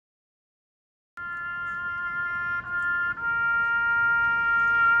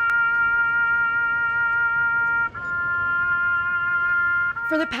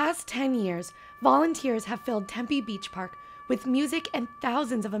For the past 10 years, volunteers have filled Tempe Beach Park with music and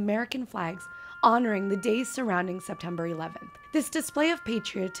thousands of American flags honoring the days surrounding September 11th. This display of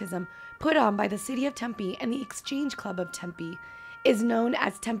patriotism put on by the City of Tempe and the Exchange Club of Tempe is known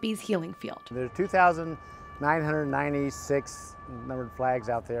as Tempe's Healing Field. There's 2,996 numbered flags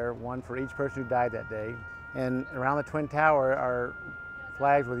out there, one for each person who died that day. And around the Twin Tower are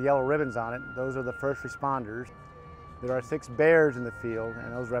flags with yellow ribbons on it. Those are the first responders. There are 6 bears in the field,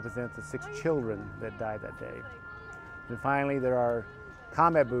 and those represent the 6 children that died that day. And finally, there are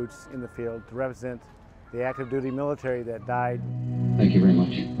combat boots in the field to represent the active duty military that died. Thank you very much.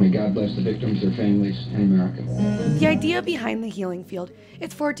 May God bless the victims, their families, and America. The idea behind the Healing Field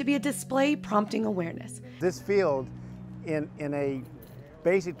is for it to be a display prompting awareness. This field, in a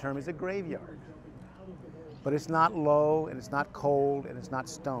basic term, is a graveyard. But it's not low, and it's not cold, and it's not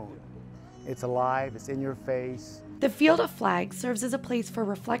stone. It's alive, it's in your face. The Field of Flags serves as a place for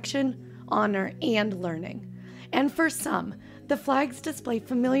reflection, honor, and learning. And for some, the flags display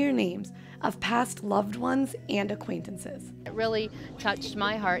familiar names of past loved ones and acquaintances. It really touched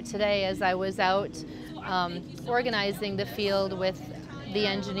my heart today as I was out organizing the field with the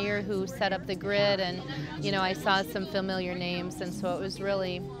engineer who set up the grid, and I saw some familiar names, and so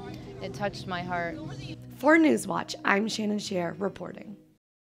it touched my heart. For Newswatch, I'm Shannon Scher reporting.